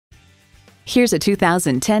Here's a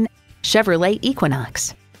 2010 Chevrolet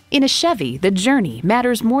Equinox. In a Chevy, the journey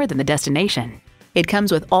matters more than the destination. It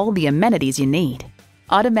comes with all the amenities you need.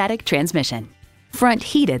 Automatic transmission, front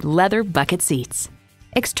heated leather bucket seats,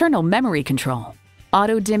 external memory control,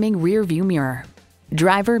 auto-dimming rear view mirror,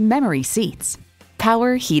 driver memory seats,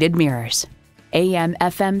 power heated mirrors,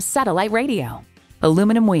 AM/FM satellite radio,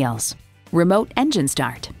 aluminum wheels, remote engine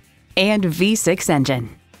start, and V6 engine.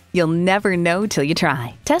 You'll never know till you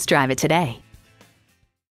try. Test drive it today.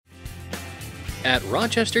 At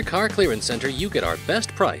Rochester Car Clearance Center, you get our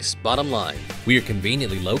best price, bottom line. We are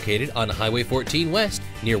conveniently located on Highway 14 West,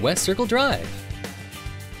 near West Circle Drive.